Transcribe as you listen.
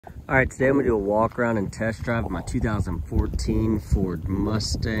All right, today I'm gonna do a walk around and test drive of my 2014 Ford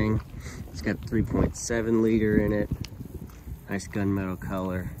Mustang. It's got 3.7 liter in it. Nice gunmetal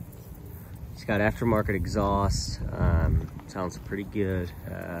color. It's got aftermarket exhaust. Sounds pretty good.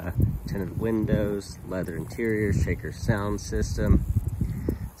 Tinted windows, leather interior, shaker sound system.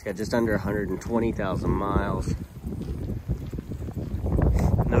 It's got just under 120,000 miles.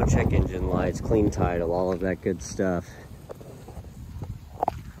 No check engine lights, clean title, all of that good stuff.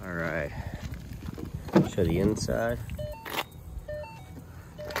 All right, show the inside.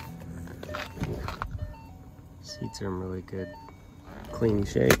 Seats are in really good, clean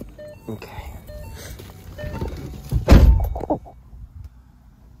shape. Okay.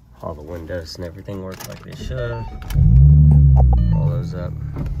 All the windows and everything work like they should. Roll those up.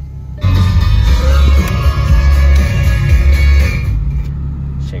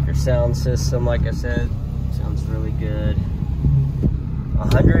 Shaker sound system, like I said, sounds really good.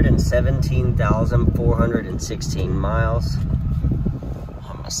 117,416 miles. I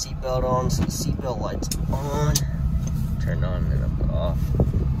have my seatbelt on, so the seatbelt light's on. Turn on and then up off.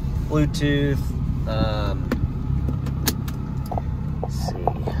 Bluetooth. Let's see.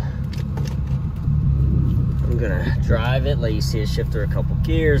 I'm gonna drive it, let you see it shift through a couple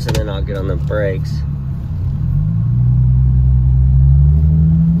gears, and then I'll get on the brakes.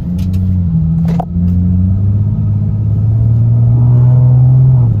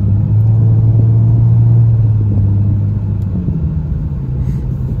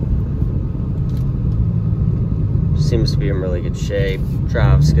 Seems to be in really good shape.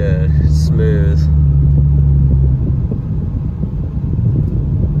 Drives good, smooth.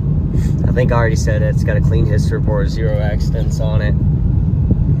 I think I already said it. It's got a clean history report, 0 accidents on it.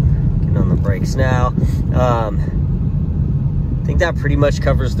 Getting on the brakes now. I think that pretty much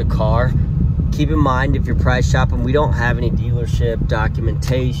covers the car. Keep in mind, if you're price shopping, we don't have any dealership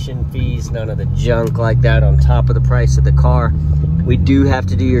documentation fees, none of the junk like that on top of the price of the car. We do have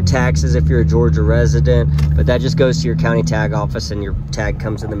to do your taxes if you're a Georgia resident, but that just goes to your county tag office and your tag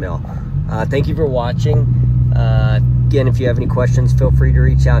comes in the mail. Thank you for watching. Again, if you have any questions, feel free to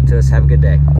reach out to us. Have a good day.